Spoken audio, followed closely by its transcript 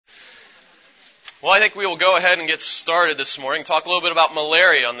Well, I think we will go ahead and get started this morning. Talk a little bit about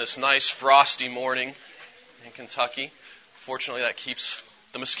malaria on this nice frosty morning in Kentucky. Fortunately, that keeps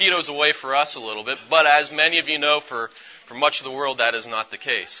the mosquitoes away for us a little bit. But as many of you know, for much of the world, that is not the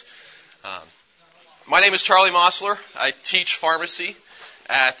case. My name is Charlie Mosler. I teach pharmacy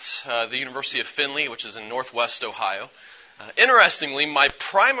at the University of Findlay, which is in northwest Ohio. Interestingly, my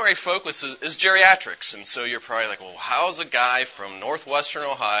primary focus is geriatrics. And so you're probably like, well, how's a guy from northwestern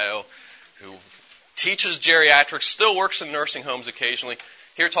Ohio who teaches geriatrics, still works in nursing homes occasionally,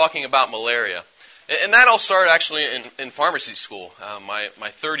 here talking about malaria? And that all started actually in pharmacy school. My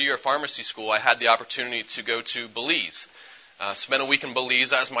third year of pharmacy school, I had the opportunity to go to Belize. Spent a week in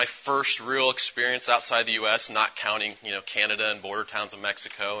Belize. That was my first real experience outside the U.S., not counting Canada and border towns of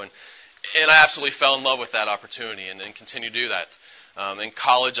Mexico. And I absolutely fell in love with that opportunity and continue to do that. In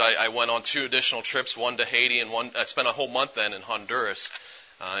college, I went on 2 additional trips, one to Haiti and I spent a whole month then in Honduras.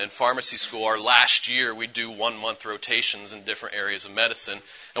 In pharmacy school, our last year, we do 1-month rotations in different areas of medicine.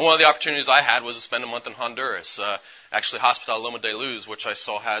 And one of the opportunities I had was to spend a month in Honduras. Actually, Hospital Loma de Luz, which I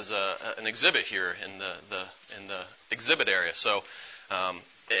saw has an exhibit here in the exhibit area. So,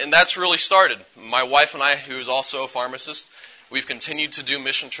 and that's really started. My wife and I, who is also a pharmacist, we've continued to do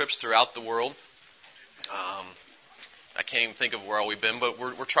mission trips throughout the world. I can't even think of where all we've been, but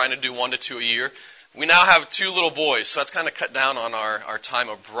we're trying to do 1 to 2 a year. We now have 2 little boys, so that's kind of cut down on our time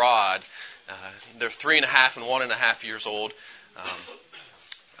abroad. They're 3.5 and 1.5 years old.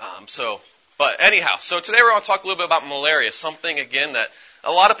 But anyhow, so today we're going to talk a little bit about malaria, something, again, that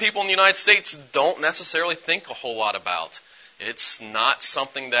a lot of people in the United States don't necessarily think a whole lot about. It's not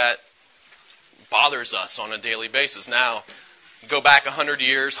something that bothers us on a daily basis. Now, go back 100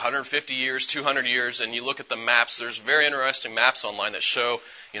 years, 150 years, 200 years, and you look at the maps. There's very interesting maps online that show,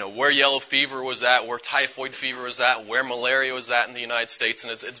 where yellow fever was at, where typhoid fever was at, where malaria was at in the United States,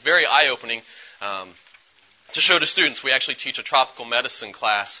 and it's very eye-opening to show to students. We actually teach a tropical medicine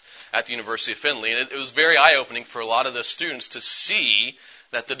class at the University of Findlay, and it was very eye-opening for a lot of the students to see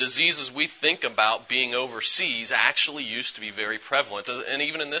that the diseases we think about being overseas actually used to be very prevalent, and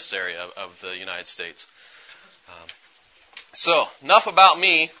even in this area of the United States. So, enough about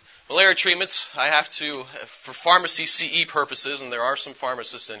me. Malaria treatments, I have to, for pharmacy CE purposes, and there are some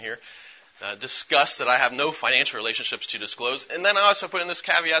pharmacists in here, discuss that I have no financial relationships to disclose. And then I also put in this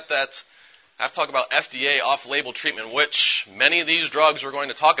caveat that I have to talk about FDA off-label treatment, which many of these drugs we're going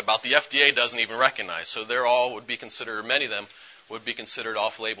to talk about, the FDA doesn't even recognize. So many of them would be considered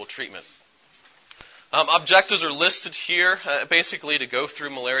off-label treatment. Objectives are listed here, basically to go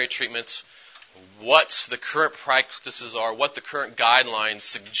through malaria treatment, what the current practices are, what the current guidelines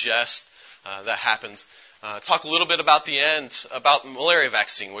suggest that happens. Talk a little bit about the end, about malaria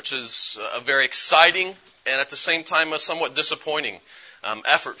vaccine, which is a very exciting and at the same time a somewhat disappointing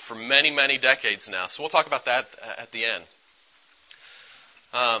effort for many, many decades now. So we'll talk about that at the end.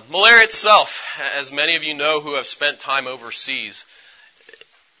 Malaria itself, as many of you know who have spent time overseas,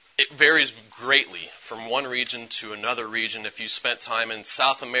 it varies greatly from one region to another region. If you spent time in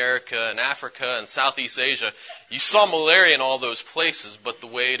South America and Africa and Southeast Asia, you saw malaria in all those places, but the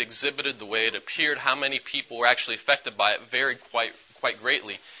way it exhibited, the way it appeared, how many people were actually affected by it varied quite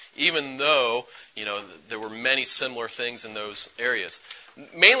greatly, even though there were many similar things in those areas.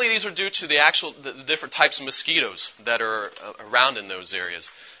 Mainly these are due to the different types of mosquitoes that are around in those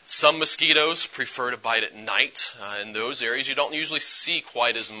areas. Some mosquitoes prefer to bite at night. In those areas, you don't usually see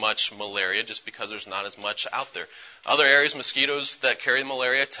quite as much malaria just because there's not as much out there. Other areas, mosquitoes that carry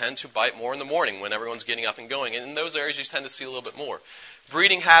malaria tend to bite more in the morning when everyone's getting up and going. And in those areas, you tend to see a little bit more.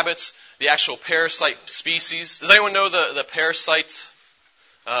 Breeding habits, the actual parasite species. Does anyone know the parasite,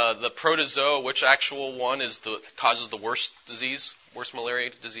 the protozoa, which actual one causes the worst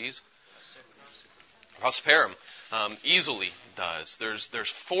malaria disease? Falciparum. Easily does. There's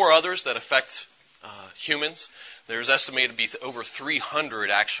 4 others that affect humans. There's estimated to be over 300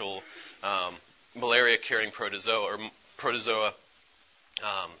 actual malaria-carrying protozoa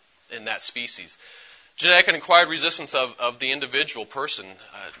in that species. Genetic and acquired resistance of the individual person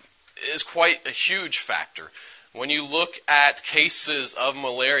is quite a huge factor. When you look at cases of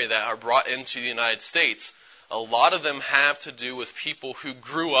malaria that are brought into the United States, a lot of them have to do with people who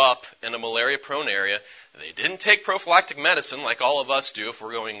grew up in a malaria-prone area. They didn't take prophylactic medicine like all of us do if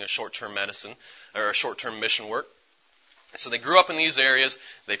we're going a short-term medicine or a short-term mission work. So they grew up in these areas.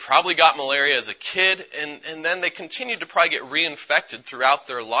 They probably got malaria as a kid, and then they continued to probably get reinfected throughout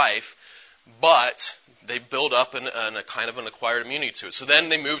their life, but they build up a kind of an acquired immunity to it. So then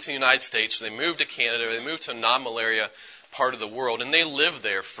they moved to the United States, they moved to Canada, they moved to a non-malaria part of the world, and they live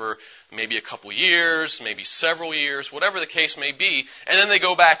there for maybe a couple years, maybe several years, whatever the case may be, and then they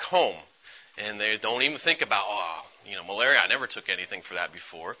go back home. and they don't even think about, malaria, I never took anything for that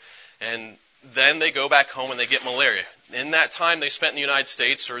before. And then they go back home and they get malaria. In that time they spent in the United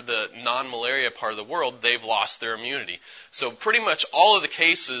States or the non-malaria part of the world, they've lost their immunity. So pretty much all of the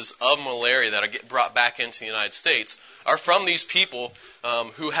cases of malaria that are brought back into the United States are from these people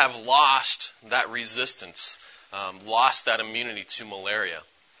who have lost that resistance, lost that immunity to malaria.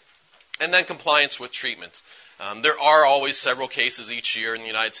 And then compliance with treatment. There are always several cases each year in the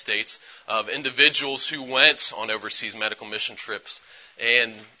United States of individuals who went on overseas medical mission trips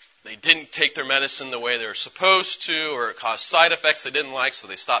and they didn't take their medicine the way they were supposed to, or it caused side effects they didn't like, so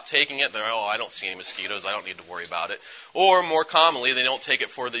they stopped taking it. They're, I don't see any mosquitoes, I don't need to worry about it. Or more commonly, they don't take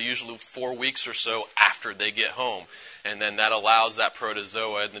it for the usually 4 weeks or so after they get home. And then that allows that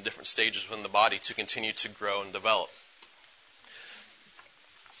protozoa in the different stages within the body to continue to grow and develop.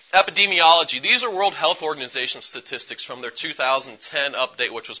 Epidemiology. These are World Health Organization statistics from their 2010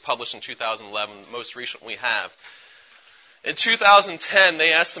 update, which was published in 2011, the most recent we have. In 2010,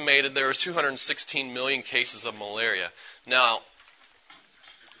 they estimated there was 216 million cases of malaria. Now,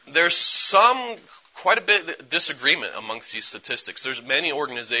 there's quite a bit of disagreement amongst these statistics. There's many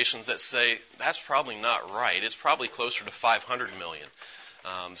organizations that say that's probably not right. It's probably closer to 500 million.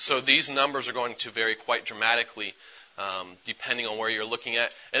 So these numbers are going to vary quite dramatically depending on where you're looking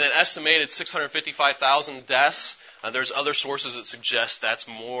at. And an estimated 655,000 deaths. There's other sources that suggest that's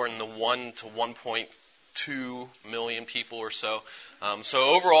more in the 1 to 1.2 million people or so.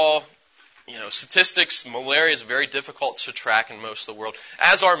 So overall, statistics, malaria is very difficult to track in most of the world,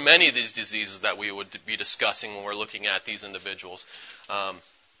 as are many of these diseases that we would be discussing when we're looking at these individuals.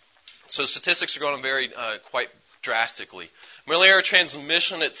 So statistics are going to vary quite drastically. Malaria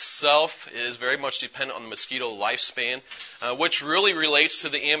transmission itself is very much dependent on the mosquito lifespan, which really relates to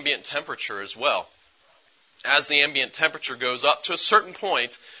the ambient temperature as well. As the ambient temperature goes up to a certain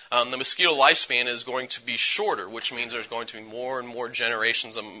point, the mosquito lifespan is going to be shorter, which means there's going to be more and more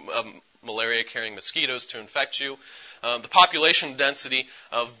generations of malaria-carrying mosquitoes to infect you. The population density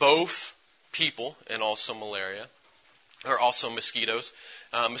of both people and also malaria, or also mosquitoes.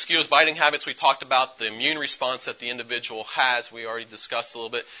 Mosquitoes' biting habits, we talked about. The immune response that the individual has, we already discussed a little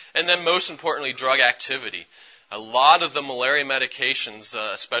bit. And then most importantly, drug activity. A lot of the malaria medications,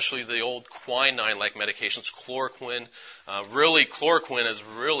 especially the old quinine-like medications, chloroquine, chloroquine has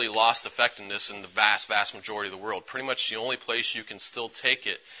really lost effectiveness in the vast, vast majority of the world. Pretty much the only place you can still take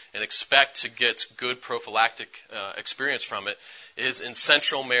it and expect to get good prophylactic experience from it is in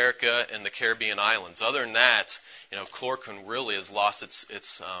Central America and the Caribbean islands. Other than that, chloroquine really has lost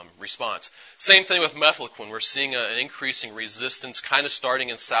its response. Same thing with methylquine. We're seeing an increasing resistance, kind of starting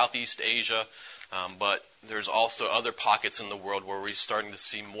in Southeast Asia, but there's also other pockets in the world where we're starting to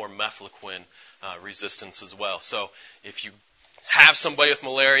see more methylquine resistance as well. So if you have somebody with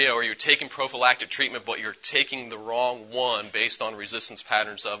malaria or you're taking prophylactic treatment but you're taking the wrong one based on resistance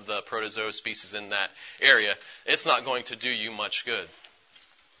patterns of the protozoa species in that area, it's not going to do you much good.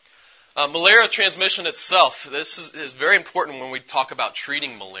 Malaria transmission itself, this is very important when we talk about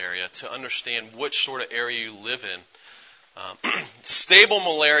treating malaria to understand which sort of area you live in. Stable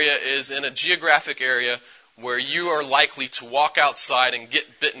malaria is in a geographic area where you are likely to walk outside and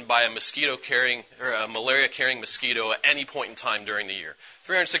get bitten by a malaria-carrying mosquito at any point in time during the year.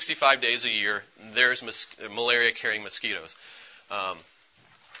 365 days a year, there's malaria-carrying mosquitoes.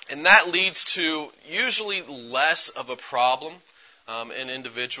 And that leads to usually less of a problem in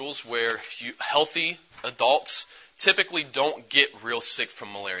individuals where healthy adults typically don't get real sick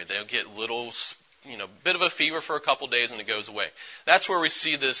from malaria. They'll get little bit of a fever for a couple days and it goes away. That's where we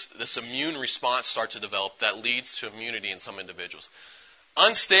see this immune response start to develop that leads to immunity in some individuals.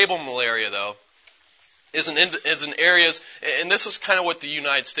 Unstable malaria, though, is in areas, and this is kind of what the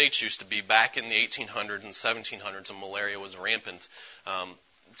United States used to be back in the 1800s and 1700s, and malaria was rampant.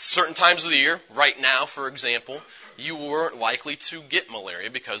 Certain times of the year, right now, for example, you weren't likely to get malaria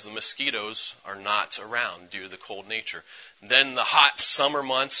because the mosquitoes are not around due to the cold nature. Then the hot summer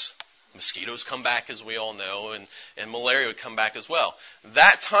months, mosquitoes come back, as we all know, and malaria would come back as well.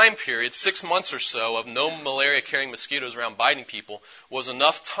 That time period, 6 months or so of no malaria-carrying mosquitoes around biting people, was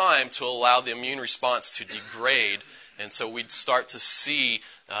enough time to allow the immune response to degrade, and so we'd start to see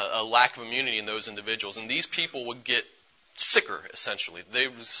a lack of immunity in those individuals. And these people would get sicker, essentially. They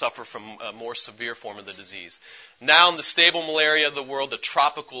would suffer from a more severe form of the disease. Now in the stable malaria of the world, the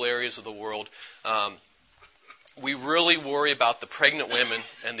tropical areas of the world, we really worry about the pregnant women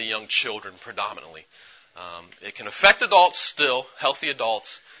and the young children predominantly. It can affect adults still, healthy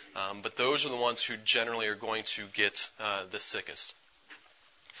adults, but those are the ones who generally are going to get the sickest.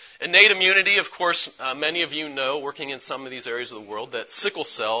 Innate immunity, of course, many of you know, working in some of these areas of the world, that sickle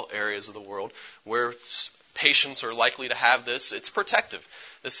cell areas of the world, where patients are likely to have this, it's protective.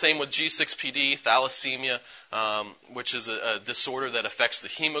 The same with G6PD, thalassemia, which is a disorder that affects the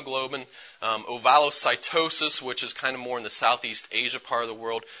hemoglobin. Ovalocytosis, which is kind of more in the Southeast Asia part of the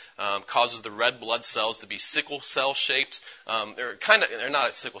world, causes the red blood cells to be sickle cell shaped. They're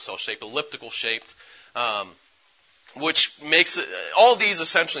not sickle cell shaped, elliptical shaped. Which makes it, all these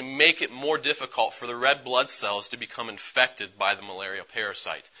essentially make it more difficult for the red blood cells to become infected by the malaria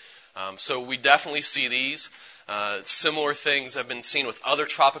parasite. So we definitely see these. Similar things have been seen with other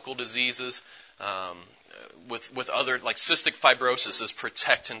tropical diseases, with other, like cystic fibrosis is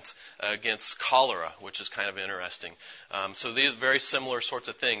protectant against cholera, which is kind of interesting. So these very similar sorts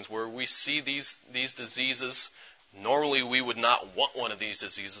of things where we see these diseases. Normally we would not want one of these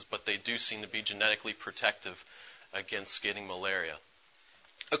diseases, but they do seem to be genetically protective against getting malaria.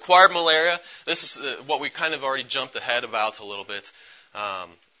 Acquired malaria, this is what we kind of already jumped ahead about a little bit.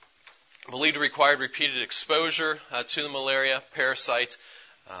 Believed to require repeated exposure to the malaria parasite.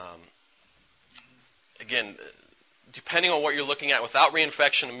 Again, depending on what you're looking at, without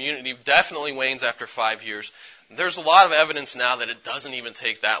reinfection, immunity definitely wanes after 5 years. There's a lot of evidence now that it doesn't even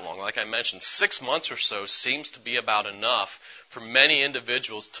take that long. Like I mentioned, 6 months or so seems to be about enough for many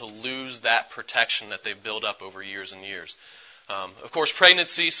individuals to lose that protection that they've built up over years and years. Of course,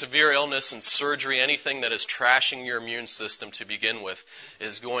 pregnancy, severe illness, and surgery, anything that is trashing your immune system to begin with,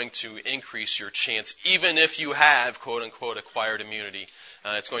 is going to increase your chance, even if you have, quote-unquote, acquired immunity.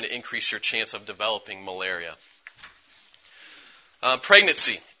 It's going to increase your chance of developing malaria.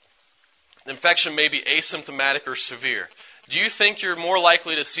 Pregnancy. Infection may be asymptomatic or severe. Do you think you're more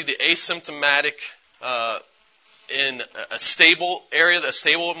likely to see the asymptomatic in a stable area, a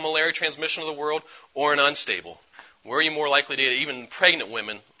stable malaria transmission of the world, or an unstable? Where are you more likely to get, even pregnant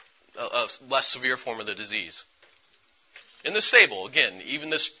women, a less severe form of the disease? In the stable, again, even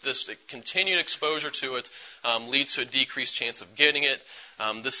this continued exposure to it leads to a decreased chance of getting it.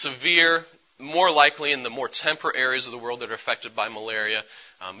 The severe, more likely in the more temperate areas of the world that are affected by malaria.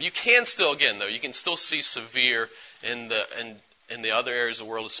 You can still, again, though, you can still see severe in the other areas of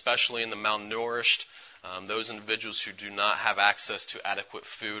the world, especially in the malnourished, those individuals who do not have access to adequate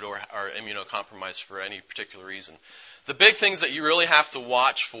food or are immunocompromised for any particular reason. The big things that you really have to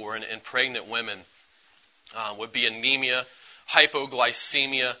watch for in pregnant women would be anemia,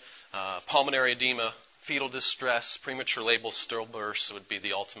 hypoglycemia, pulmonary edema, fetal distress, premature labile stillbirths would be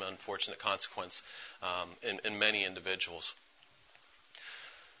the ultimate unfortunate consequence in many individuals.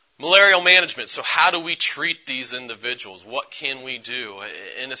 Malarial management. So how do we treat these individuals? What can we do?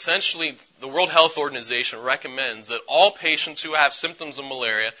 And essentially, the World Health Organization recommends that all patients who have symptoms of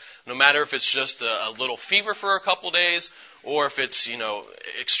malaria, no matter if it's just a little fever for a couple days, or if it's,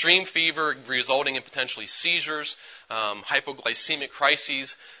 extreme fever resulting in potentially seizures, hypoglycemic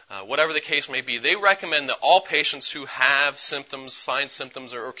crises, whatever the case may be, they recommend that all patients who have symptoms, signs,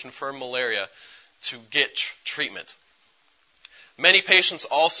 symptoms, or confirmed malaria to get treatment. Many patients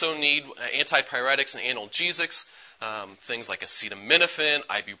also need antipyretics and analgesics, things like acetaminophen,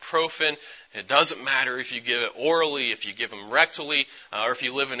 ibuprofen. It doesn't matter if you give it orally, if you give them rectally, or if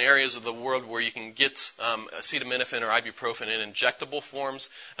you live in areas of the world where you can get acetaminophen or ibuprofen in injectable forms.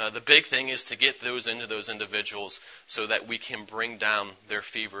 The big thing is to get those into those individuals so that we can bring down their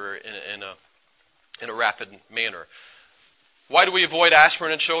fever in a rapid manner. Why do we avoid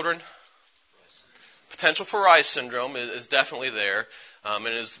aspirin in children? Potential for Reye's syndrome is definitely there, and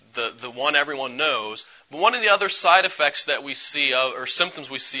is the one everyone knows. But one of the other side effects that we see of, or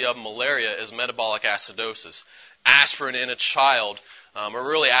symptoms we see of malaria, is metabolic acidosis. Aspirin in a child, or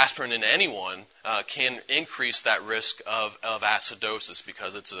really aspirin in anyone, can increase that risk of acidosis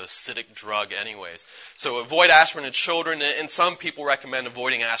because it's an acidic drug anyways. So avoid aspirin in children, and some people recommend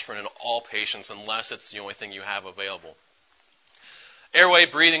avoiding aspirin in all patients unless it's the only thing you have available. Airway,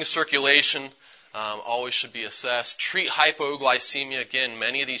 breathing, circulation, always should be assessed. Treat hypoglycemia. Again,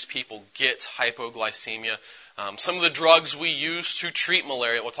 many of these people get hypoglycemia. Some of the drugs we use to treat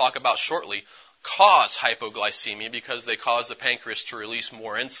malaria, we'll talk about shortly, cause hypoglycemia because they cause the pancreas to release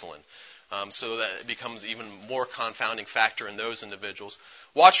more insulin. So that it becomes even more confounding factor in those individuals.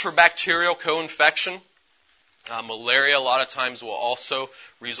 Watch for bacterial co-infection. Malaria a lot of times will also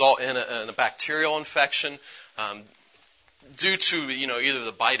result in a bacterial infection. Due to, either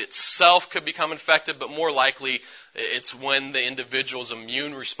the bite itself could become infected, but more likely it's when the individual's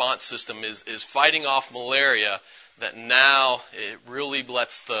immune response system is fighting off malaria that now it really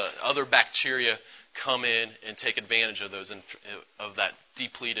lets the other bacteria come in and take advantage of that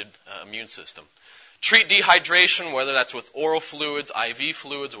depleted immune system. Treat dehydration, whether that's with oral fluids, IV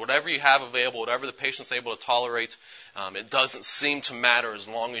fluids, whatever you have available, whatever the patient's able to tolerate. It doesn't seem to matter as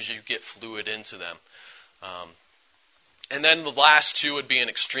long as you get fluid into them. And then the last two would be in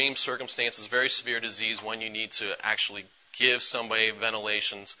extreme circumstances, very severe disease, when you need to actually give somebody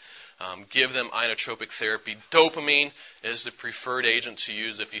ventilations, give them inotropic therapy. Dopamine is the preferred agent to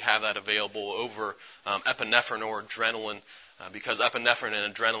use if you have that available over epinephrine or adrenaline, because epinephrine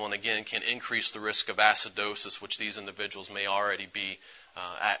and adrenaline, again, can increase the risk of acidosis, which these individuals may already be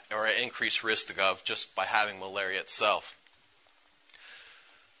at increased risk of just by having malaria itself.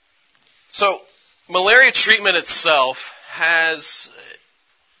 So, malaria treatment itself has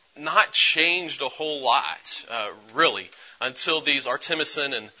not changed a whole lot, really, until these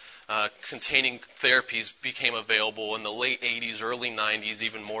artemisinin and containing therapies became available in the late 80s, early 90s,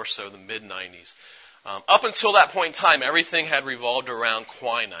 even more so the mid-90s. Up until that point in time, everything had revolved around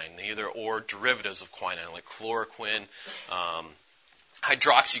quinine, either or derivatives of quinine, like chloroquine,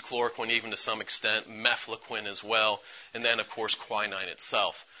 hydroxychloroquine even to some extent, mefloquine as well, and then, of course, quinine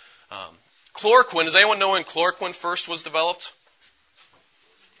itself. Chloroquine, does anyone know when chloroquine first was developed?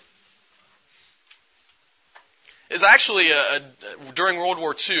 It's actually during World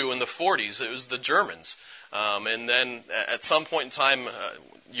War II in the 40s. It was the Germans. And then at some point in time,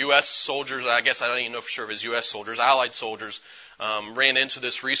 U.S. soldiers, I guess I don't even know for sure if it was U.S. soldiers, Allied soldiers, ran into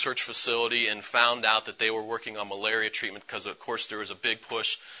this research facility and found out that they were working on malaria treatment because, of course, there was a big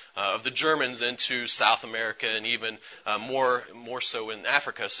push of the Germans into South America and even more so in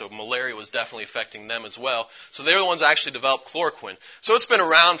Africa. So malaria was definitely affecting them as well. So they were the ones that actually developed chloroquine. So it's been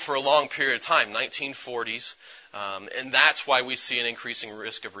around for a long period of time, 1940s. And that's why we see an increasing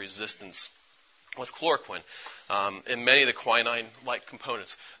risk of resistance with chloroquine in many of the quinine-like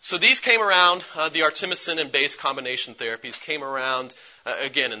components. So these came around, the artemisinin-based combination therapies came around,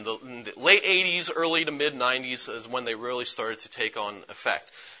 again, in the late 80s, early to mid-90s is when they really started to take on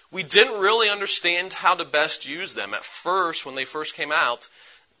effect. We didn't really understand how to best use them. At first, when they first came out,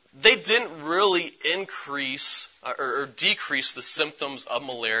 they didn't really increase or decrease the symptoms of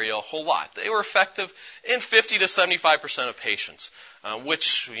malaria a whole lot. They were effective in 50 to 75% of patients,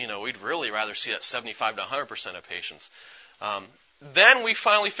 which, we'd really rather see at 75 to 100% of patients. Then we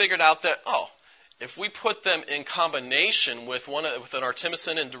finally figured out that, if we put them in combination with an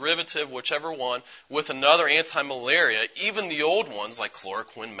artemisinin derivative, whichever one, with another anti-malaria, even the old ones like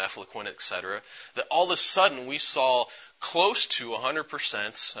chloroquine, mefloquine, etc., that all of a sudden we saw close to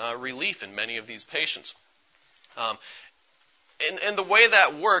 100% relief in many of these patients. And the way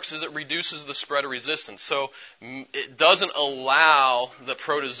that works is it reduces the spread of resistance. So it doesn't allow the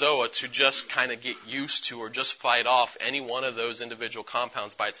protozoa to just kind of get used to or just fight off any one of those individual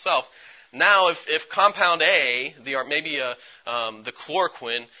compounds by itself. Now, if compound A, the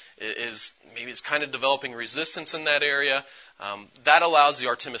chloroquine, it's kind of developing resistance in that area, that allows the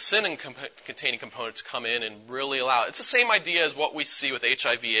artemisinin-containing component to come in and really allow. It's the same idea as what we see with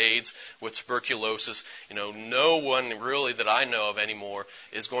HIV/AIDS, with tuberculosis. No one really that I know of anymore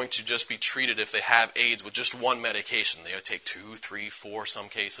is going to just be treated if they have AIDS with just one medication. They take 2, 3, 4, some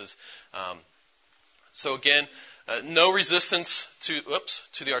cases. So again, no resistance to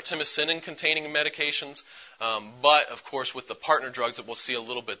the artemisinin-containing medications, but of course with the partner drugs that we'll see a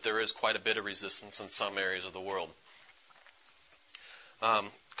little bit, there is quite a bit of resistance in some areas of the world.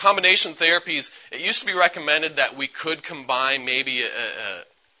 Combination therapies, it used to be recommended that we could combine maybe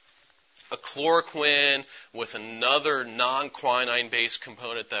a chloroquine with another non-quinine-based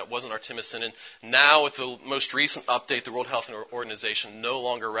component that wasn't artemisinin. Now, with the most recent update, the World Health Organization no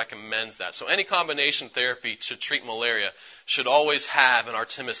longer recommends that. So any combination therapy to treat malaria should always have an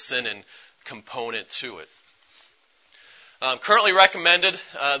artemisinin component to it. Currently recommended,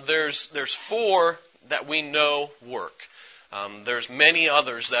 there's 4 that we know work. There's many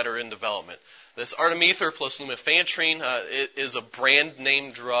others that are in development. This artemether plus lumefantrine is a brand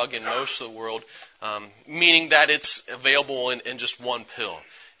name drug in most of the world, meaning that it's available in just one pill.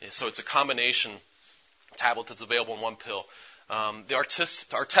 So it's a combination tablet that's available in one pill. The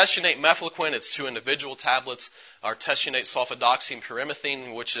artesunate mefloquine, it's 2 individual tablets. Artesunate sulfadoxine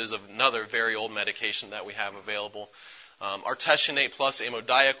pyrimethine, which is another very old medication that we have available. Artesunate plus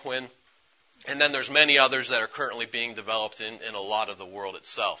amodiaquine. And then there's many others that are currently being developed in a lot of the world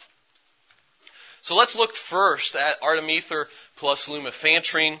itself. So let's look first at artemether plus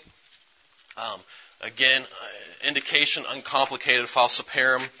lumefantrine. Again, indication uncomplicated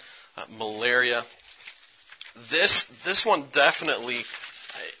falciparum, malaria. This one definitely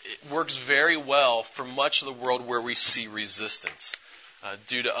it works very well for much of the world where we see resistance.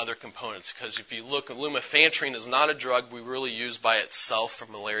 due to other components. Because if you look, lumefantrine is not a drug we really use by itself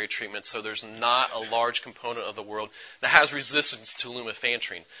for malaria treatment, so there's not a large component of the world that has resistance to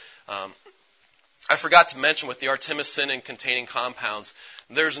lumefantrine. I forgot to mention with the artemisinin-containing compounds,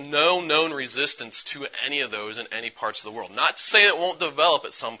 there's no known resistance to any of those in any parts of the world. Not to say it won't develop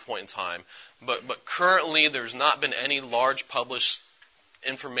at some point in time, but currently there's not been any large published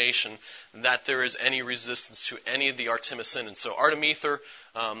information that there is any resistance to any of the artemisinin. So artemether,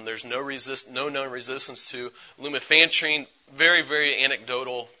 there's no known resistance to. Lumefantrine, very, very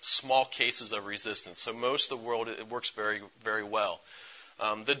anecdotal, small cases of resistance. So most of the world, it works very, very well.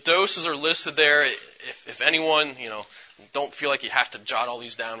 The doses are listed there. If anyone, don't feel like you have to jot all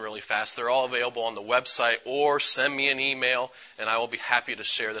these down really fast, they're all available on the website, or send me an email, and I will be happy to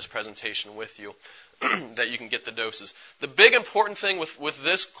share this presentation with you that you can get the doses. The big important thing with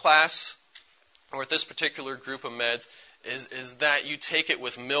this class, or with this particular group of meds, is that you take it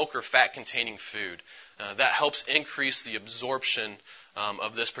with milk or fat-containing food. That helps increase the absorption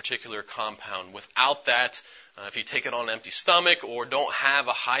of this particular compound. Without that, if you take it on an empty stomach or don't have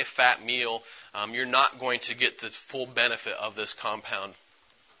a high-fat meal, you're not going to get the full benefit of this compounded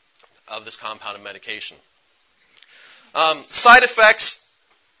medication. Side effects,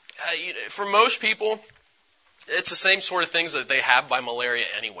 for most people, it's the same sort of things that they have by malaria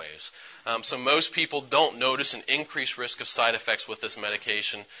anyways. So most people don't notice an increased risk of side effects with this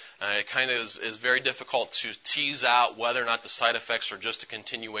medication. It kind of is very difficult to tease out whether or not the side effects are just a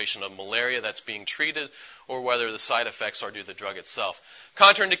continuation of malaria that's being treated, or whether the side effects are due to the drug itself.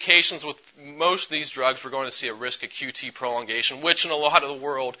 Contraindications with most of these drugs, we're going to see a risk of QT prolongation, which in a lot of the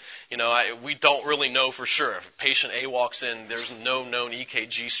world, we don't really know for sure. If patient A walks in, there's no known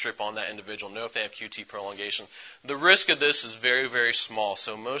EKG strip on that individual, know if they have QT prolongation. The risk of this is very, very small.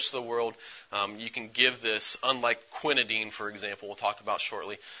 So most of the world, you can give this, unlike quinidine, for example, we'll talk about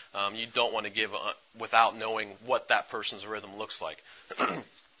shortly. You don't want to give without knowing what that person's rhythm looks like.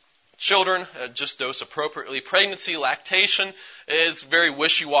 Children, just dose appropriately. Pregnancy, lactation is very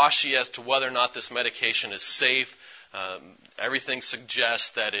wishy-washy as to whether or not this medication is safe. Everything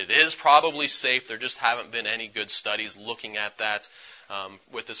suggests that it is probably safe. There just haven't been any good studies looking at that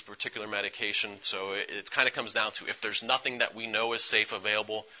with this particular medication. So it kind of comes down to, if there's nothing that we know is safe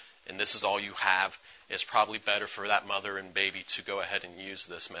available, and this is all you have, it's probably better for that mother and baby to go ahead and use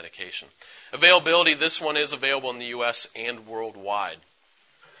this medication. Availability, this one is available in the U.S. and worldwide.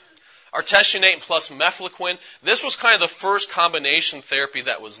 Artesunate plus mefloquine. This was kind of the first combination therapy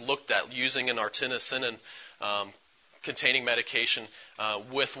that was looked at, using an artemisinin containing medication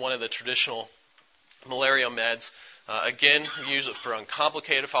with one of the traditional malaria meds. Again, use it for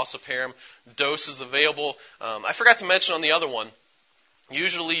uncomplicated falciparum. Doses available. I forgot to mention on the other one,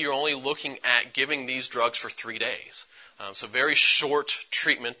 usually you're only looking at giving these drugs for 3 days. So very short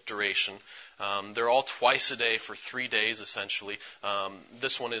treatment duration. They're all twice a day for 3 days, essentially.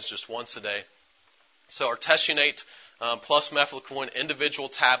 This one is just once a day. So artesunate plus mefloquine, individual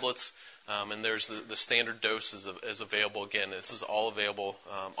tablets, and there's the standard dose is available. Again, this is all available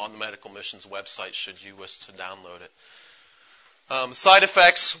on the Medical Missions website should you wish to download it. Side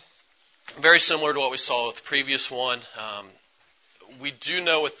effects, very similar to what we saw with the previous one. We do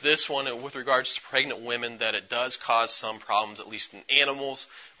know with this one, with regards to pregnant women, that it does cause some problems, at least in animals.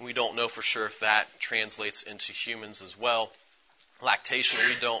 We don't know for sure if that translates into humans as well. Lactation,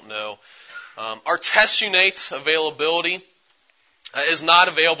 we don't know. Artesunate availability is not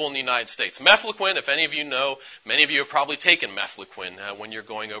available in the United States. Mefloquine, if any of you know, many of you have probably taken mefloquine when you're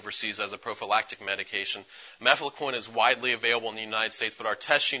going overseas as a prophylactic medication. Mefloquine is widely available in the United States, but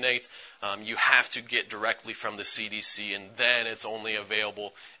artesunate, you have to get directly from the CDC, and then it's only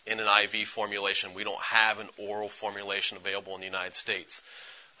available in an IV formulation. We don't have an oral formulation available in the United States.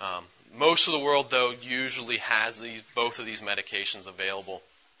 Most of the world, though, usually has both of these medications available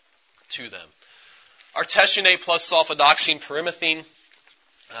to them. Artesunate plus sulfadoxine pyrimethine,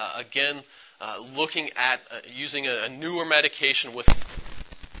 again, looking at using a newer medication with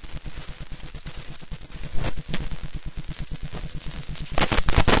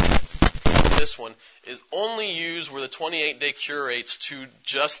this one is only used where the 28-day cure rates to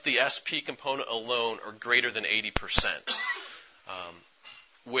just the SP component alone are greater than 80%,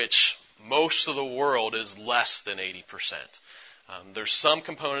 which most of the world is less than 80%. There's some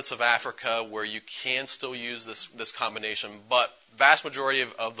components of Africa where you can still use this combination, but vast majority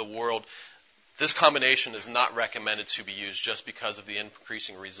of the world, this combination is not recommended to be used just because of the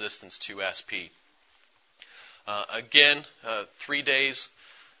increasing resistance to SP. Again, 3 days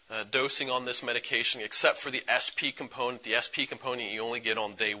dosing on this medication, except for the SP component. The SP component you only get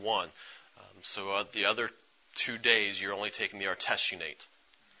on day one. So the other 2 days, you're only taking the artesunate.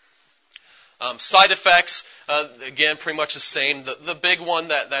 Side effects, again, pretty much the same. The big one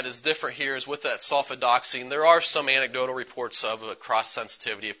that is different here is with that sulfadoxine. There are some anecdotal reports of a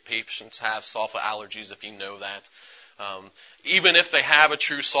cross-sensitivity if patients have sulfa allergies, if you know that. Even if they have a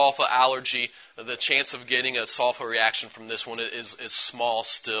true sulfa allergy, the chance of getting a sulfa reaction from this one is small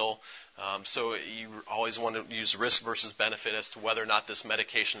still. So you always want to use risk versus benefit as to whether or not this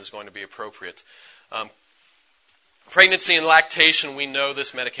medication is going to be appropriate. Pregnancy and lactation, we know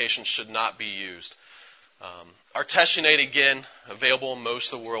this medication should not be used. Artesunate, again, available in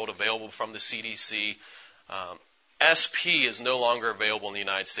most of the world, available from the CDC. SP is no longer available in the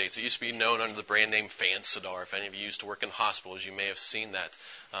United States. It used to be known under the brand name Fansidar. If any of you used to work in hospitals, you may have seen that.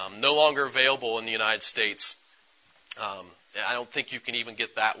 No longer available in the United States. I don't think you can even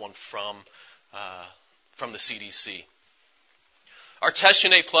get that one from the CDC.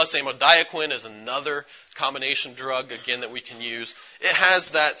 Artesunate plus amodiaquin is another combination drug, again, that we can use. It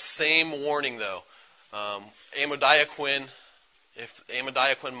has that same warning, though. Amodiaquin, if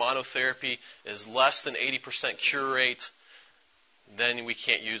amodiaquin monotherapy is less than 80% cure rate, then we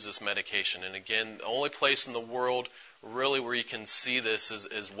can't use this medication. And again, the only place in the world really where you can see this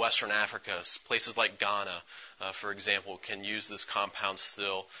is Western Africa. Places like Ghana, for example, can use this compound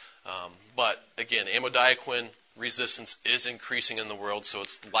still. But again, amodiaquin resistance is increasing in the world, so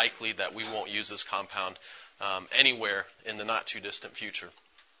it's likely that we won't use this compound anywhere in the not too distant future.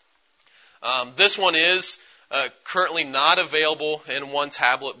 This one is currently not available in one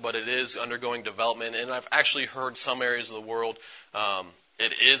tablet, but it is undergoing development, and I've actually heard some areas of the world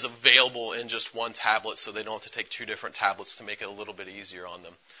it is available in just one tablet, so they don't have to take 2 different tablets to make it a little bit easier on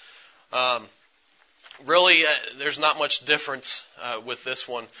them. Really, there's not much difference with this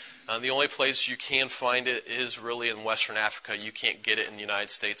one. The only place you can find it is really in Western Africa. You can't get it in the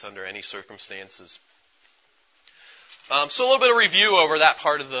United States under any circumstances. So a little bit of review over that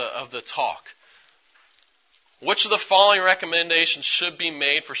part of the talk. Which of the following recommendations should be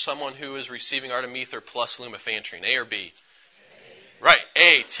made for someone who is receiving artemether plus lumefantrine, A or B? A. Right,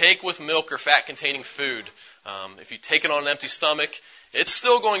 A, take with milk or fat-containing food. If you take it on an empty stomach, it's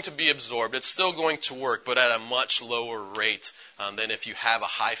still going to be absorbed. It's still going to work, but at a much lower rate than if you have a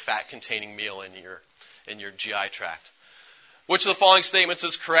high fat-containing meal in your GI tract. Which of the following statements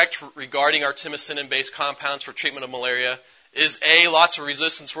is correct regarding artemisinin-based compounds for treatment of malaria? Is A, lots of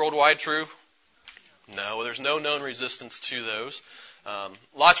resistance worldwide true? No, there's no known resistance to those.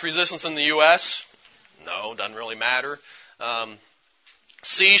 Lots of resistance in the U.S.? No, doesn't really matter.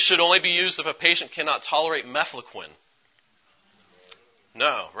 C, should only be used if a patient cannot tolerate mefloquine.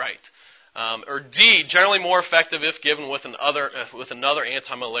 No, right. Or D, generally more effective if given with another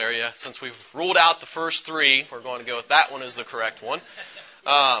anti-malaria. Since we've ruled out the first 3, we're going to go with that one as the correct one.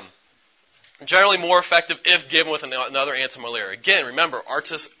 Generally more effective if given with another anti-malaria. Again, remember,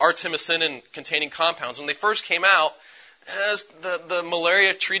 artemisinin-containing compounds, when they first came out, as the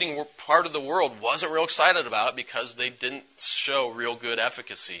malaria-treating part of the world wasn't real excited about it because they didn't show real good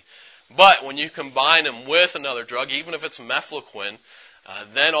efficacy. But when you combine them with another drug, even if it's mefloquine,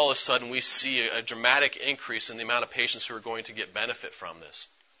 then all of a sudden we see a dramatic increase in the amount of patients who are going to get benefit from this.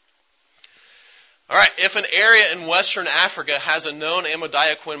 All right, if an area in Western Africa has a known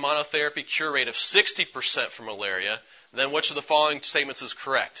amodiaquin monotherapy cure rate of 60% for malaria, then which of the following statements is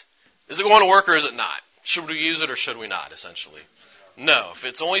correct? Is it going to work or is it not? Should we use it or should we not, essentially? No. If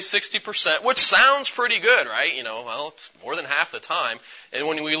it's only 60%, which sounds pretty good, right? Well, it's more than half the time. And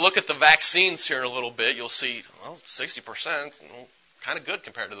when we look at the vaccines here in a little bit, you'll see, well, 60%, kind of good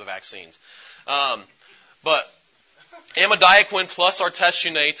compared to the vaccines. But amodiaquin plus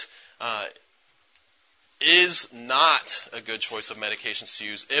artesunate is not a good choice of medications to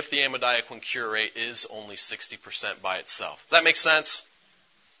use if the amodiaquin cure rate is only 60% by itself. Does that make sense?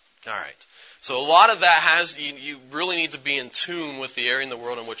 All right. So a lot of that you really need to be in tune with the area in the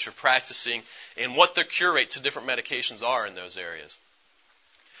world in which you're practicing and what the cure rate to different medications are in those areas.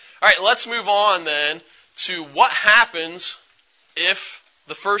 All right, let's move on then to what happens if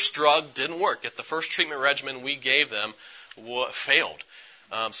the first drug didn't work, if the first treatment regimen we gave them failed.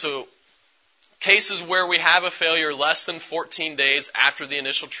 So cases where we have a failure less than 14 days after the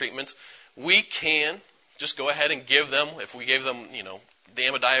initial treatment, we can just go ahead and give them, if we gave them, the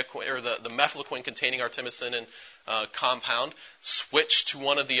amodiaquin or the mefloquine containing artemisinin compound, switch to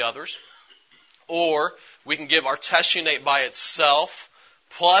one of the others. Or we can give artesunate by itself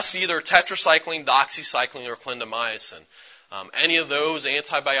plus either tetracycline, doxycycline, or clindamycin. Any of those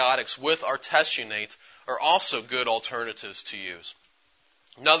antibiotics with artesunate are also good alternatives to use.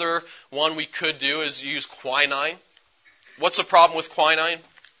 Another one we could do is use quinine. What's the problem with quinine?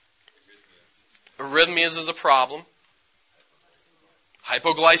 Arrhythmias is a problem.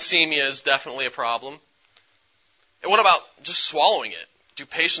 Hypoglycemia is definitely a problem. And what about just swallowing it?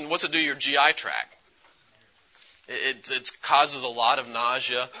 What's it do to your GI tract? It causes a lot of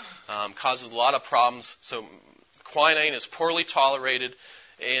nausea, causes a lot of problems. So quinine is poorly tolerated,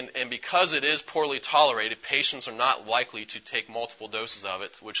 and because it is poorly tolerated, patients are not likely to take multiple doses of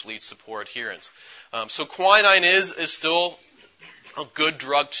it, which leads to poor adherence. So quinine is still a good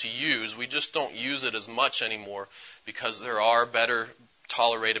drug to use. We just don't use it as much anymore because there are better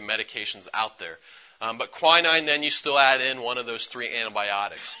tolerated medications out there. But quinine, then you still add in one of those 3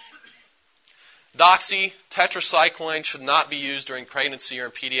 antibiotics. Doxy, tetracycline should not be used during pregnancy or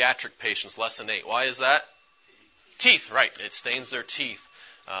in pediatric patients less than 8. Why is that? Teeth, right. It stains their teeth.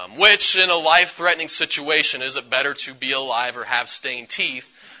 Which, in a life-threatening situation, is it better to be alive or have stained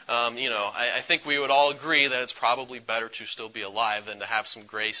teeth? I think we would all agree that it's probably better to still be alive than to have some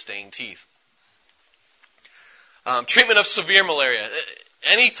gray stained teeth. Treatment of severe malaria.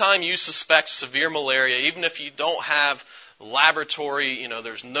 Anytime you suspect severe malaria, even if you don't have laboratory,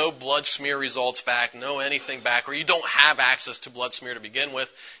 there's no blood smear results back, no anything back, or you don't have access to blood smear to begin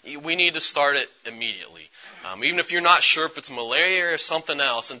with, we need to start it immediately. Even if you're not sure if it's malaria or something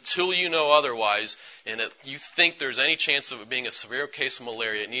else, until you know otherwise, and if you think there's any chance of it being a severe case of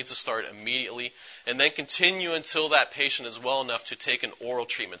malaria, it needs to start immediately, and then continue until that patient is well enough to take an oral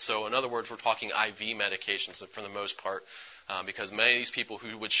treatment. So in other words, we're talking IV medications for the most part. Because many of these people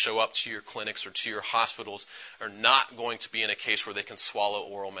who would show up to your clinics or to your hospitals are not going to be in a case where they can swallow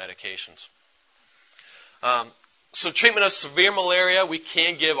oral medications. So treatment of severe malaria, we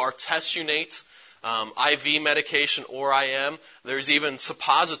can give artesunate, IV medication or IM. There's even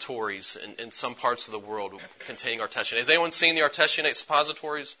suppositories in some parts of the world containing artesunate. Has anyone seen the artesunate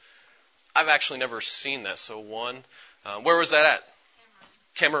suppositories? I've actually never seen that. So where was that at?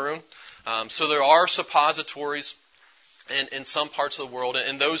 Cameroon. So there are suppositories in some parts of the world,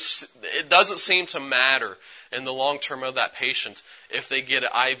 and those, it doesn't seem to matter in the long term of that patient if they get an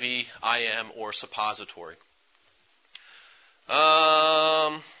IV, IM, or suppository.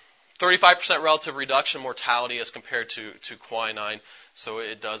 35% relative reduction in mortality as compared to quinine, so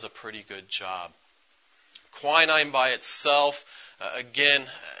it does a pretty good job. Quinine by itself, again,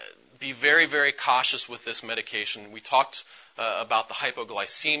 be very, very cautious with this medication. We talked about the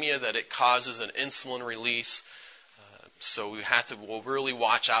hypoglycemia, that it causes an insulin release. So we'll really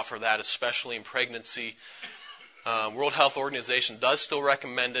watch out for that, especially in pregnancy. World Health Organization does still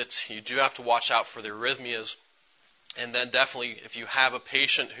recommend it. You do have to watch out for the arrhythmias. And then definitely, if you have a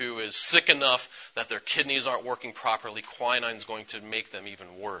patient who is sick enough that their kidneys aren't working properly, quinine is going to make them even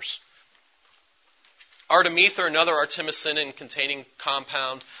worse. Artemether, another artemisinin-containing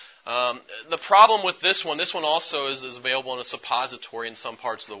compound. The problem with this one also is available in a suppository in some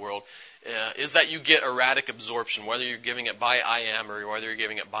parts of the world, is that you get erratic absorption, whether you're giving it by IM or whether you're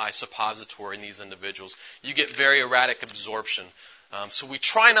giving it by suppository in these individuals. You get very erratic absorption. So we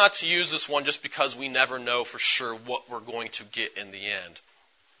try not to use this one just because we never know for sure what we're going to get in the end.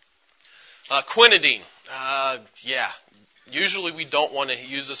 Quinidine. Usually we don't want to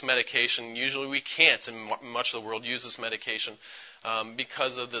use this medication. Usually we can't in much of the world use this medication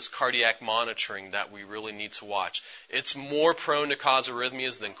because of this cardiac monitoring that we really need to watch. It's more prone to cause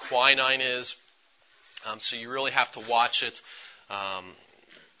arrhythmias than quinine is, so you really have to watch it.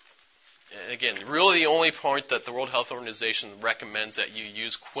 Again, really the only point that the World Health Organization recommends that you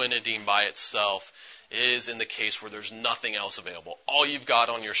use quinidine by itself is in the case where there's nothing else available. All you've got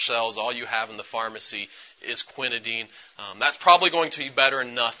on your shelves, all you have in the pharmacy is quinidine. That's probably going to be better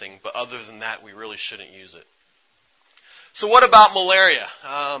than nothing, but other than that, we really shouldn't use it. So what about malaria?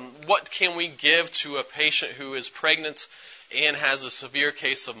 What can we give to a patient who is pregnant and has a severe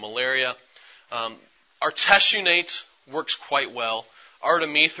case of malaria? Artesunate works quite well.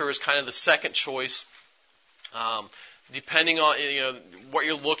 Artemether is kind of the second choice. Depending on what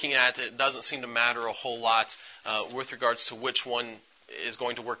you're looking at, it doesn't seem to matter a whole lot with regards to which one is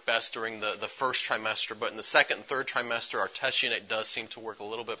going to work best during the first trimester. But in the second and third trimester, artesunate does seem to work a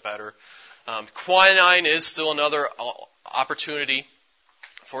little bit better. Quinine is still another opportunity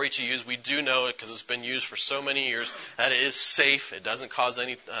for you to use. We do know it because it's been used for so many years that it is safe. It doesn't cause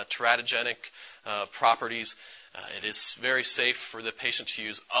any teratogenic properties. It is very safe for the patient to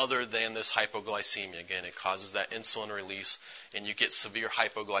use other than this hypoglycemia. Again, it causes that insulin release, and you get severe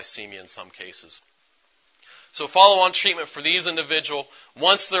hypoglycemia in some cases. So follow-on treatment for these individuals,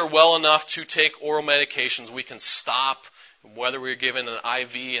 once they're well enough to take oral medications, we can stop, whether we're given an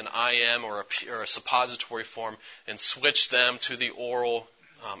IV, an IM, or a suppository form, and switch them to the oral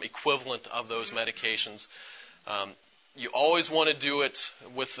equivalent of those medications. You always want to do it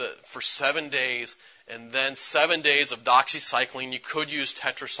for 7 days, and then 7 days of doxycycline. You could use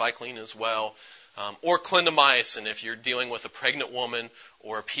tetracycline as well, or clindamycin if you're dealing with a pregnant woman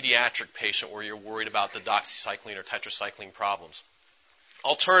or a pediatric patient where you're worried about the doxycycline or tetracycline problems.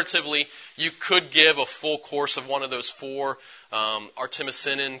 Alternatively, you could give a full course of one of those 4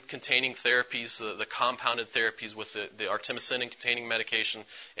 artemisinin-containing therapies, the compounded therapies with the artemisinin-containing medication,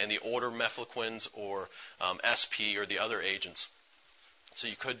 and the older mefloquins or SP or the other agents. So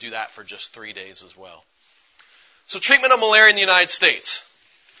you could do that for just 3 days as well. So treatment of malaria in the United States.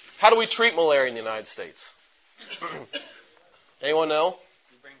 How do we treat malaria in the United States? Anyone know?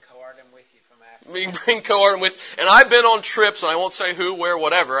 Bring Coartem with you from Africa. We bring Coartem with, and I've been on trips, and I won't say who, where,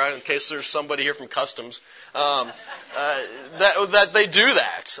 whatever, in case there's somebody here from customs, that they do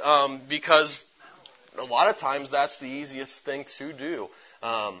that, because a lot of times that's the easiest thing to do.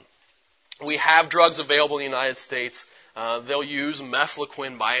 We have drugs available in the United States. They'll use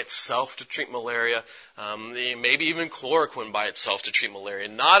mefloquine by itself to treat malaria, maybe even chloroquine by itself to treat malaria.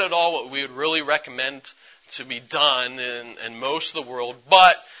 Not at all what we would really recommend to be done in most of the world,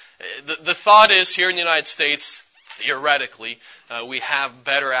 but the thought is here in the United States, theoretically, we have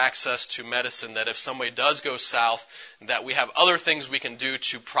better access to medicine, that if somebody does go south, that we have other things we can do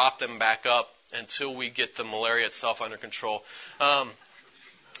to prop them back up until we get the malaria itself under control.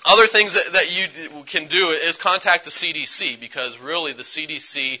 Other things that you can do is contact the CDC, because really the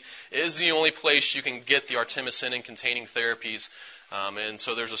CDC is the only place you can get the artemisinin-containing therapies. And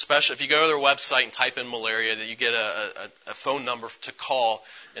so there's a special, if you go to their website and type in malaria, that you get a phone number to call,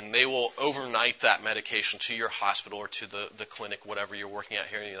 and they will overnight that medication to your hospital or to the clinic, whatever you're working at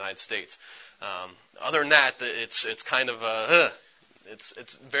here in the United States. Other than that, it's kind of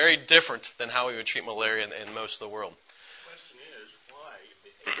it's very different than how we would treat malaria in most of the world. The question is, why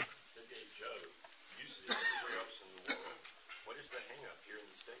the WHO uses it everywhere else in the world? What is the hang-up here in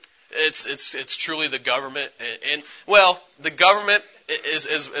the States? It's truly the government, and well, the government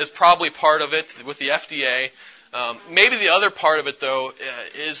is probably part of it with the FDA. Maybe the other part of it, though,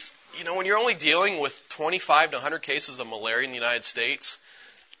 is, when you're only dealing with 25 to 100 cases of malaria in the United States,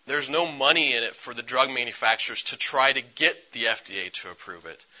 there's no money in it for the drug manufacturers to try to get the FDA to approve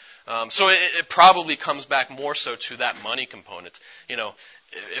it. So it probably comes back more so to that money component.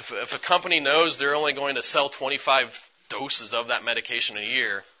 If a company knows they're only going to sell 25 doses of that medication a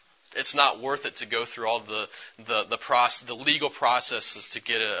year, it's not worth it to go through all the legal processes to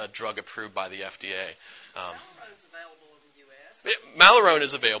get a drug approved by the FDA. Malarone's available in the U.S. Malarone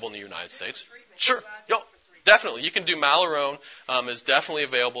is available in the United States. Sure. Definitely. You can do Malarone. Is definitely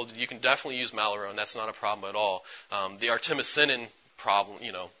available. You can definitely use Malarone. That's not a problem at all. The artemisinin problem,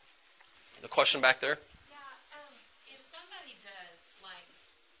 The question back there? If somebody does,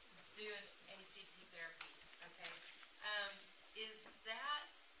 do an ACT therapy, okay, is that,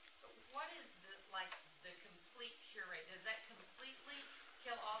 what is the complete cure rate? Does that completely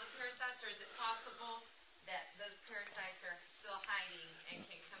kill all the parasites, or is it possible that those parasites are still hiding and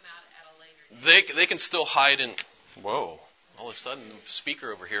can come out at a later date? They can still hide in... Whoa. All of a sudden, the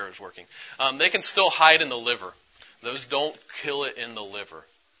speaker over here is working. They can still hide in the liver. Those don't kill it in the liver.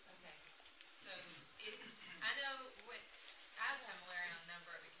 Okay. So, I know I've had malaria on a number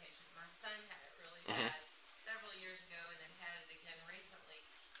of occasions. My son had it really bad several years ago and then had it again recently.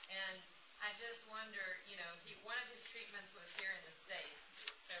 And I just wonder, one of his treatments was here in the States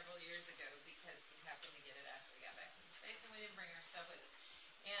several years ago because he happened to get it after we got back from the States and we didn't bring our stuff with us.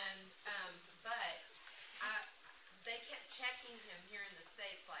 And, they kept checking him here in the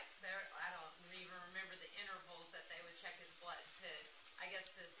States, I don't even remember the intervals that they would check his blood to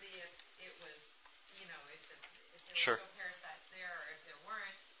see if it was, if there were Sure. still parasites there or if there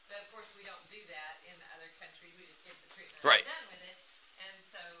weren't. But of course we don't do that in other countries. We just give the treatment and Right. we're done with it. And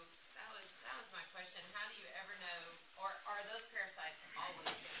so that was my question. How do you ever know, or are those parasites always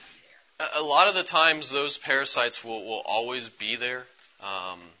going to be there? A lot of the times those parasites will always be there.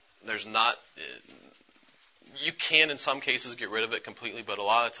 There's not... You can, in some cases, get rid of it completely, but a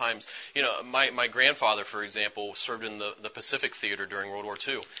lot of times, my grandfather, for example, served in the Pacific Theater during World War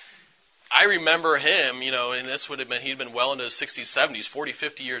II. I remember him, and this would have been, he'd been well into his 60s, 70s, 40,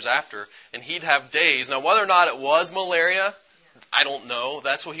 50 years after, and he'd have days. Now, whether or not it was malaria, I don't know.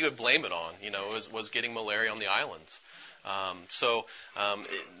 That's what he would blame it on, was getting malaria on the islands.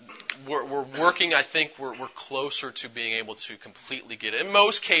 We're working, I think we're closer to being able to completely get it. In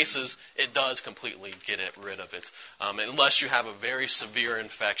most cases, it does completely get rid of it. Unless you have a very severe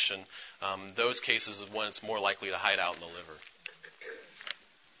infection, those cases is when it's more likely to hide out in the liver.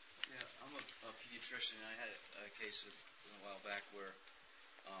 Yeah, I'm a pediatrician, and I had a case a while back where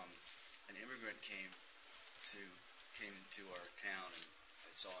an immigrant came to came to our town, and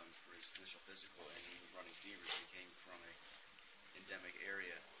I saw him for his initial physical, and he was running fevers. He came from a endemic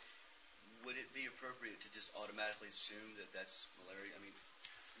area. Would it be appropriate to just automatically assume that that's malaria? I mean,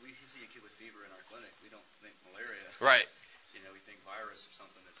 we see a kid with fever in our clinic. We don't think malaria. Right. We think virus or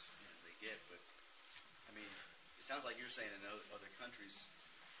something that's they get. But I mean, it sounds like you're saying in other countries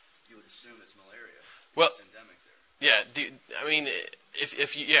you would assume it's malaria. Well, it's endemic there. Yeah, I mean,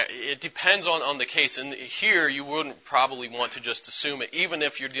 it depends on the case. And here, you wouldn't probably want to just assume it, even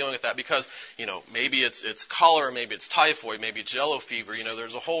if you're dealing with that, because maybe it's cholera, maybe it's typhoid, maybe it's yellow fever.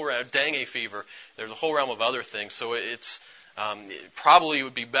 There's a whole dengue fever. There's a whole realm of other things. So it probably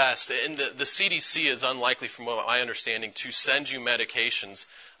would be best. And the CDC is unlikely, from what my understanding, to send you medications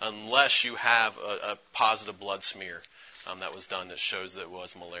unless you have a positive blood smear that was done that shows that it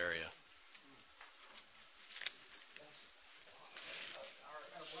was malaria.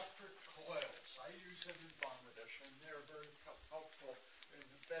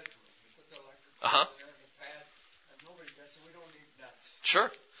 Uh-huh.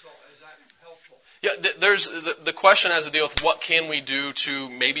 Sure. So is that helpful? Yeah, there's the question has to deal with what can we do to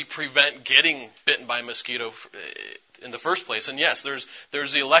maybe prevent getting bitten by a mosquito in the first place. And yes, there's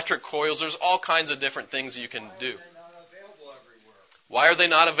the electric coils. There's all kinds of different things you can do. Why are they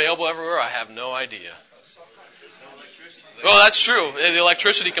not available everywhere? I have no idea. Well, that's true. The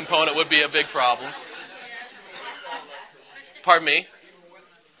electricity component would be a big problem. Pardon me?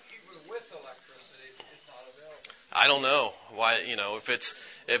 I don't know why.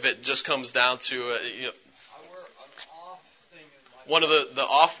 If it just comes down to one of the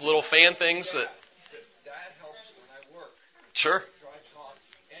off little fan things that helps when I work. Sure. Drives off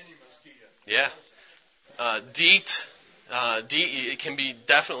any mosquito. Yeah. DEET. DEET can be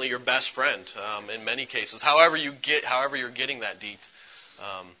definitely your best friend in many cases. However you're getting that DEET,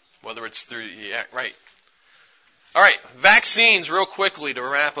 whether it's through right. All right, vaccines. Real quickly to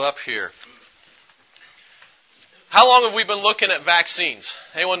wrap up here. How long have we been looking at vaccines?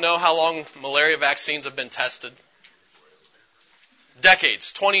 Anyone know how long malaria vaccines have been tested?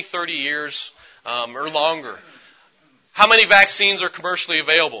 Decades, 20, 30 years or longer. How many vaccines are commercially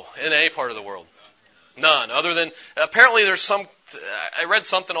available in any part of the world? None. Other than, apparently there's some, I read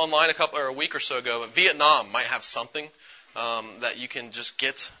something online a week or so ago, Vietnam might have something that you can just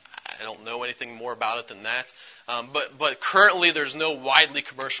get. I don't know anything more about it than that. But currently there's no widely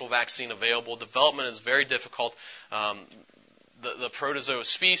commercial vaccine available. Development is very difficult. The protozoa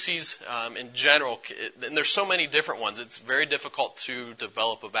species in general, and there's so many different ones, it's very difficult to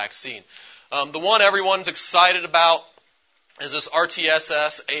develop a vaccine. The one everyone's excited about is this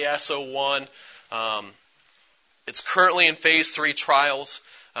RTSS AS01. It's currently in phase 3 trials.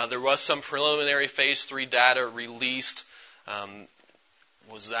 There was some preliminary phase 3 data released.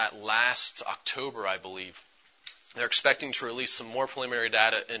 Was that last October, I believe. They're expecting to release some more preliminary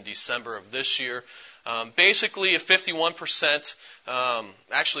data in December of this year. Basically, a 51%,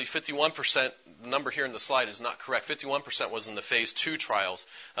 actually 51%, the number here in the slide is not correct. 51% was in the phase 2 trials.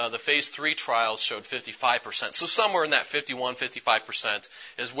 The phase 3 trials showed 55%. So somewhere in that 51, 55%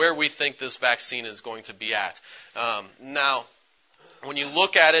 is where we think this vaccine is going to be at. Now, when you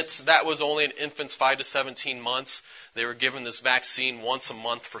look at it, that was only in infants 5 to 17 months. They were given this vaccine once a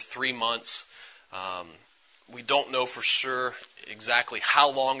month for 3 months. We don't know for sure exactly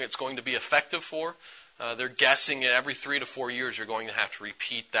how long it's going to be effective for. They're guessing every 3 to 4 years you're going to have to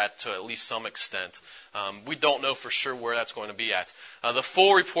repeat that to at least some extent. We don't know for sure where that's going to be at. The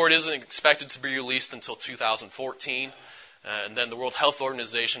full report isn't expected to be released until 2014. And then the World Health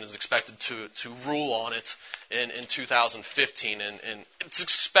Organization is expected to rule on it in 2015. And it's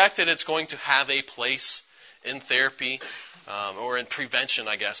expected it's going to have a place in therapy, or in prevention,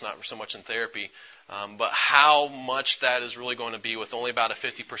 I guess, not so much in therapy. But how much that is really going to be with only about a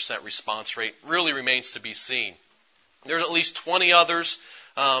 50% response rate really remains to be seen. There's at least 20 others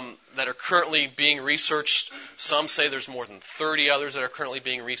that are currently being researched. Some say there's more than 30 others that are currently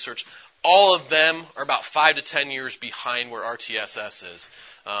being researched. All of them are about 5 to 10 years behind where RTSS is.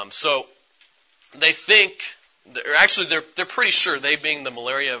 So they think, they're pretty sure, they being the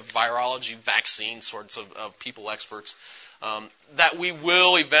malaria virology vaccine sorts of people experts, that we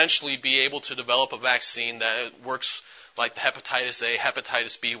will eventually be able to develop a vaccine that works like the hepatitis A,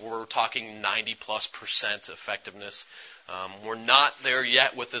 hepatitis B, where we're talking 90+% effectiveness. We're not there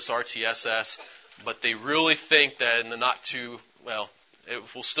yet with this RTSS, but they really think that in the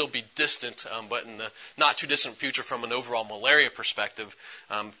it will still be distant, but in the not too distant future from an overall malaria perspective,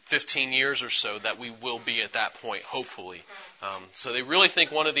 15 years or so, that we will be at that point, hopefully. So they really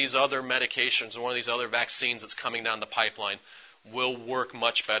think one of these other medications or one of these other vaccines that's coming down the pipeline will work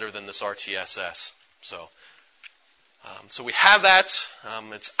much better than this RTSS. So So we have that.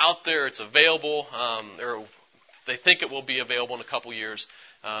 It's out there. It's available. They think it will be available in a couple years.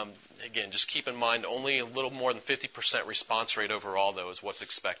 Again, just keep in mind only a little more than 50% response rate overall, though, is what's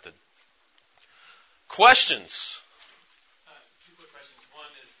expected. Questions? Two quick questions. One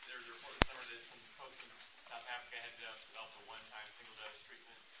is there's a report this summer that some folks in South Africa had developed a one-time single-dose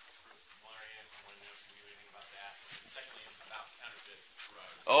treatment for malaria. I want to know if you knew anything about that. And secondly, about counterfeit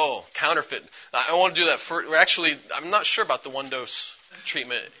drugs. Oh, counterfeit. I want to do that first. Actually, I'm not sure about the one-dose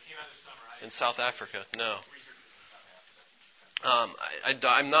treatment It came out this summer. in South Africa. No. Research in South Africa.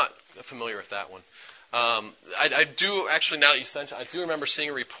 I'm not familiar with that one. I do, actually, now that you sent it, I do remember seeing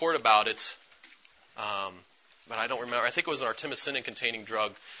a report about it, but I don't remember. I think it was an artemisinin-containing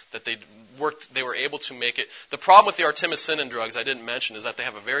drug that they were able to make it. The problem with the artemisinin drugs, I didn't mention, is that they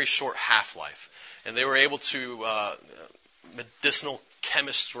have a very short half-life. And they were able to, medicinal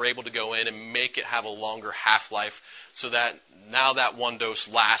chemists were able to go in and make it have a longer half-life so that now that one dose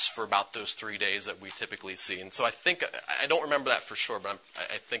lasts for about those 3 days that we typically see. And so I don't remember that for sure, but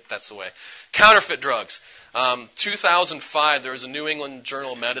I think that's the way. Counterfeit drugs. 2005, there was a New England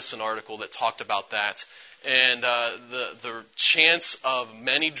Journal of Medicine article that talked about that. And the chance of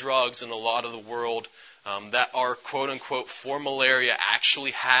many drugs in a lot of the world that are quote-unquote for malaria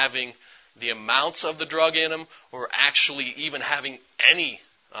actually having the amounts of the drug in them or actually even having any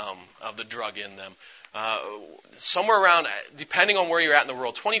of the drug in them. Somewhere around, depending on where you're at in the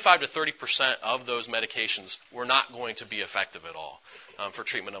world, 25 to 30% of those medications were not going to be effective at all for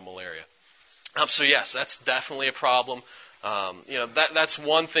treatment of malaria. So yes, that's definitely a problem. That's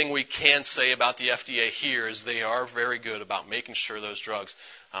one thing we can say about the FDA here is they are very good about making sure those drugs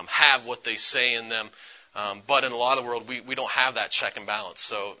have what they say in them. But in a lot of the world, we don't have that check and balance.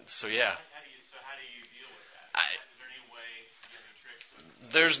 So yeah. How do you deal with that? Is there any way, do you have any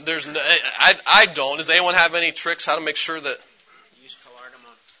tricks? I don't. Does anyone have any tricks how to make sure that Use coartem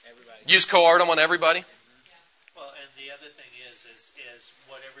on everybody. use coartem on everybody? Well, and the other thing is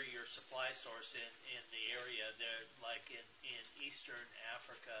whatever your supply source in the area, there, like in Eastern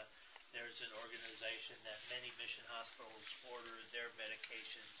Africa, there's an organization that many mission hospitals order their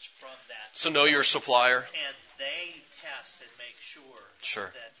medications from that. So know your supplier. And they test and make sure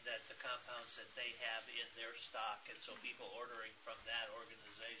that the compounds that they have in their stock, and so people ordering from that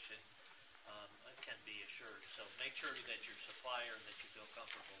organization can be assured. So make sure that your supplier, that you feel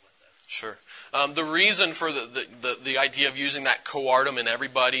comfortable with that. Sure. The reason for the idea of using that coartem in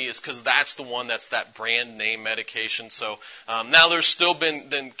everybody is because that's the one that's that brand name medication. So now there's still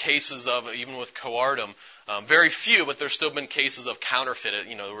been cases of, even with coartem, very few, but there's still been cases of counterfeit,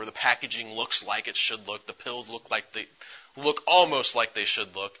 where the packaging looks like it should look, the pills look almost like they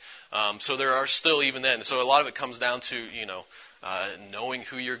should look. So there are still even then. So a lot of it comes down to, knowing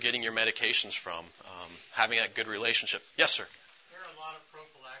who you're getting your medications from, having that good relationship. Yes, sir. There are a lot of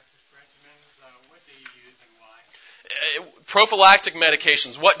prophylaxis regimens. What do you use and why? Prophylactic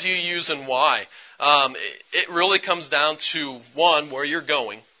medications, what do you use and why? It really comes down to, one, where you're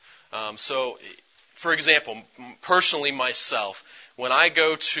going. So, for example, personally myself, when I've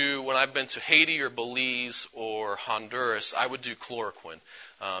been to Haiti or Belize or Honduras, I would do chloroquine,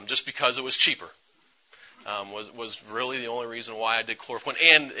 just because it was cheaper. Was really the only reason why I did chloroquine,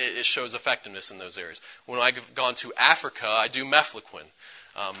 and it shows effectiveness in those areas. When I've gone to Africa, I do mefloquine.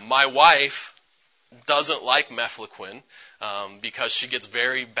 My wife doesn't like mefloquine because she gets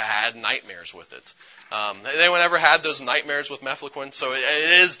very bad nightmares with it. Anyone ever had those nightmares with mefloquine? So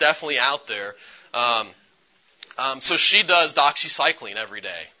it is definitely out there. So she does doxycycline every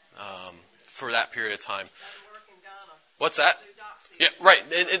day for that period of time. What's that? Yeah, right.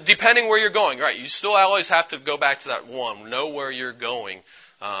 Depending where you're going, right. You still always have to go back to that one. Know where you're going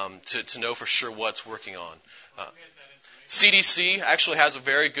to know for sure what's working on. CDC actually has a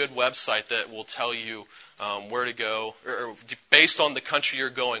very good website that will tell you where to go, or based on the country you're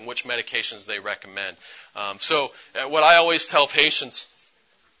going, which medications they recommend. So what I always tell patients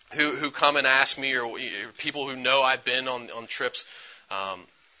who come and ask me, or people who know I've been on trips,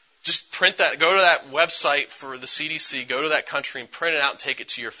 just print that, go to that website for the CDC, go to that country and print it out and take it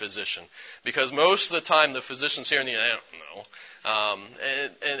to your physician. Because most of the time the physicians here in the United States don't know.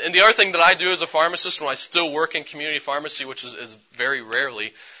 And the other thing that I do as a pharmacist, when I still work in community pharmacy, which is very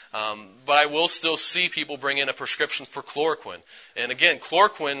rarely, but I will still see people bring in a prescription for chloroquine. And again,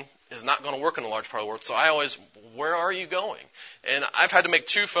 chloroquine is not going to work in a large part of the world. So I always, where are you going? And I've had to make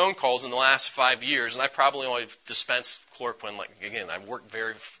 2 phone calls in the last 5 years, and I probably only dispensed chloroquine, I've worked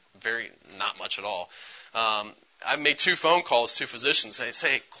very not much at all. I've made 2 phone calls to physicians. They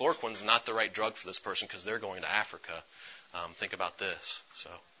say, hey, chloroquine's not the right drug for this person because they're going to Africa. Think about this. So,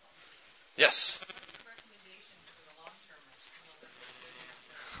 yes? Recommendations for the long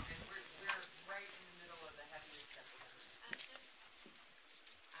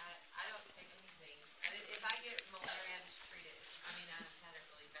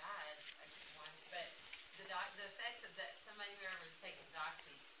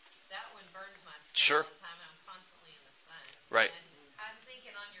Sure. all the time, and I'm constantly in the sun. Right. And I'm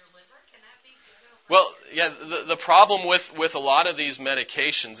thinking on your liver, can that be good over? Well, yeah, the problem with a lot of these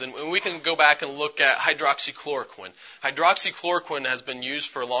medications, and we can go back and look at hydroxychloroquine. Hydroxychloroquine has been used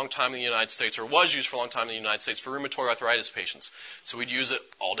for a long time in the United States, or was used for a long time in the United States for rheumatoid arthritis patients. So we'd use it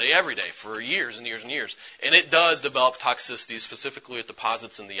all day, every day, for years and years and years. And it does develop toxicity, specifically it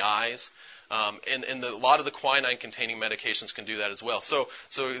deposits in the eyes. And a lot of the quinine-containing medications can do that as well. So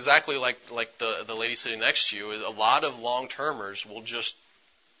exactly like the lady sitting next to you, a lot of long-termers will just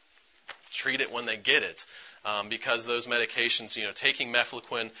treat it when they get it, because those medications, taking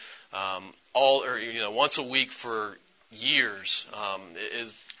mefloquine once a week for years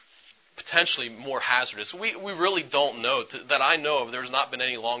is potentially more hazardous. We really don't know. That I know of, there's not been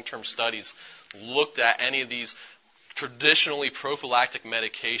any long-term studies looked at any of these traditionally prophylactic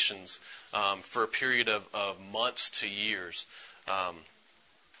medications for a period of months to years.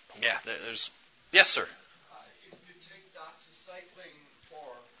 There's... Yes, sir. If you take doxycycline for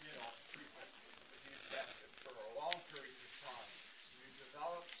treatment, for long periods of time, you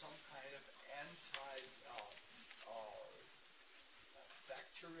develop some kind of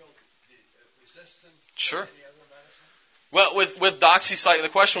anti-bacterial resistance Sure. to any other medicine? Well, with doxycycline, the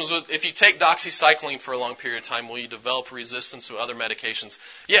question was, if you take doxycycline for a long period of time, will you develop resistance to other medications?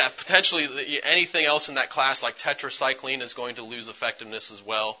 Yeah, potentially anything else in that class, like tetracycline, is going to lose effectiveness as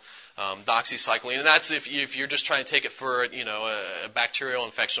well. Doxycycline, and that's if you're just trying to take it for a bacterial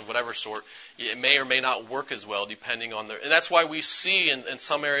infection of whatever sort, it may or may not work as well depending on and that's why we see in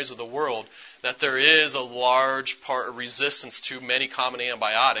some areas of the world that there is a large part of resistance to many common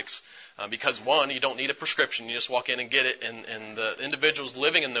antibiotics. Because, one, you don't need a prescription. You just walk in and get it, and the individuals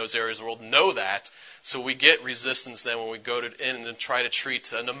living in those areas of the world know that. So we get resistance then when we go in and try to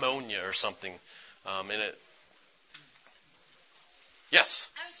treat a pneumonia or something. Yes?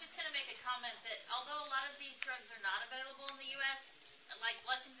 I was just going to make a comment that although a lot of these drugs are not available in the U.S., like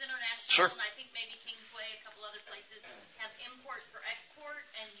Blessings International, Sure. and I think maybe Kingsway, a couple other places, have import for export,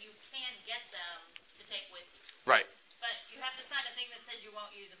 and you can get them to take with you. Right. But you have to sign a thing that says you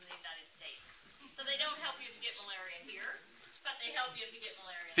won't use them in the United States. So they don't help you if you get malaria here, but they help you if you get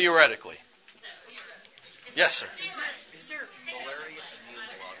malaria. Theoretically. So, theoretically. Yes, sir. Theoretically. Is there malaria immune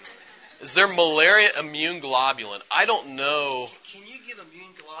globulin? Is there malaria immune globulin? I don't know. Can you give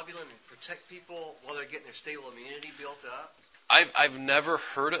immune globulin and protect people while they're getting their stable immunity built up? I've never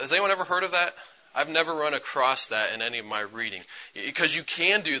heard of. Has anyone ever heard of that? I've never run across that in any of my reading, because you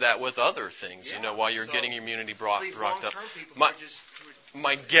can do that with other things, while you're getting your immunity brought up.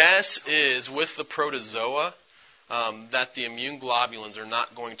 My guess is with the protozoa that the immune globulins are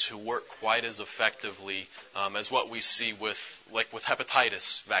not going to work quite as effectively as what we see with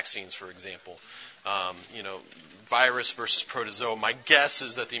hepatitis vaccines, for example. Virus versus protozoa. My guess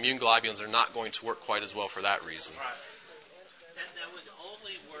is that the immune globulins are not going to work quite as well for that reason. Right. That would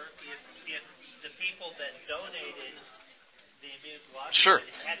only work if the people that donated the immune globulin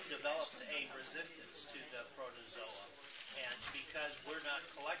had developed a resistance to the protozoa. And because we're not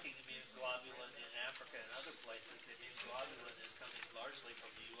collecting immune globulin in Africa and other places, the immune globulin is coming largely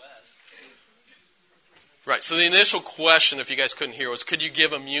from the U.S. Right. So the initial question, if you guys couldn't hear, was could you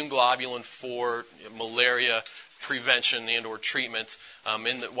give immune globulin for malaria prevention and or treatment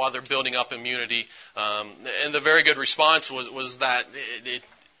while they're building up immunity? And the very good response was that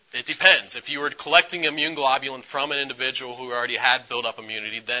it depends. If you were collecting immune globulin from an individual who already had built up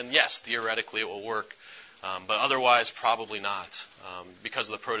immunity, then yes, theoretically it will work. But otherwise, probably not,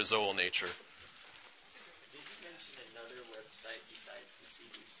 because of the protozoal nature. Did you mention another website besides the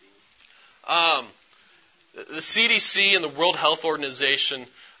CDC? The CDC and the World Health Organization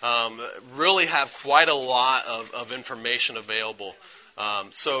really have quite a lot of information available.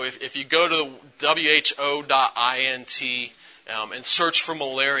 So if you go to who.int and search for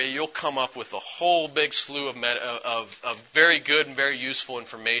malaria, you'll come up with a whole big slew of very good and very useful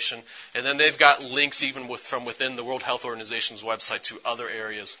information. And then they've got links even from within the World Health Organization's website to other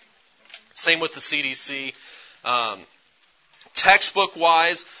areas. Same with the CDC.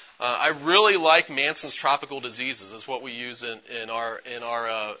 Textbook-wise, I really like Manson's Tropical Diseases. Is what we use in our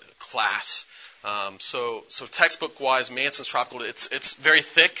class. So textbook-wise, Manson's Tropical. It's very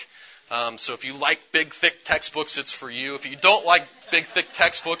thick. So if you like big, thick textbooks, it's for you. If you don't like big, thick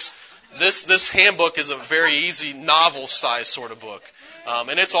textbooks, this handbook is a very easy novel-size sort of book.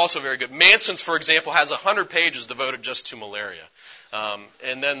 And it's also very good. Manson's, for example, has 100 pages devoted just to malaria.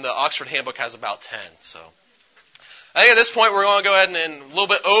 And then the Oxford Handbook has about 10. So I think at this point we're going to go ahead and a little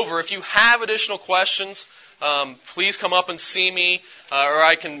bit over. If you have additional questions, please come up and see me, or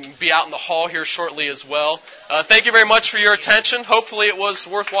I can be out in the hall here shortly as well. Thank you very much for your attention. Hopefully it was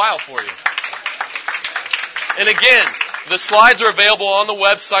worthwhile for you. And again, the slides are available on the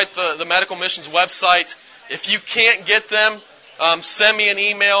website, the Medical Missions website. If you can't get them, send me an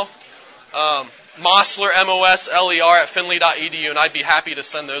email, Mosler, M-O-S-L-E-R, @finley.edu, and I'd be happy to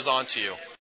send those on to you.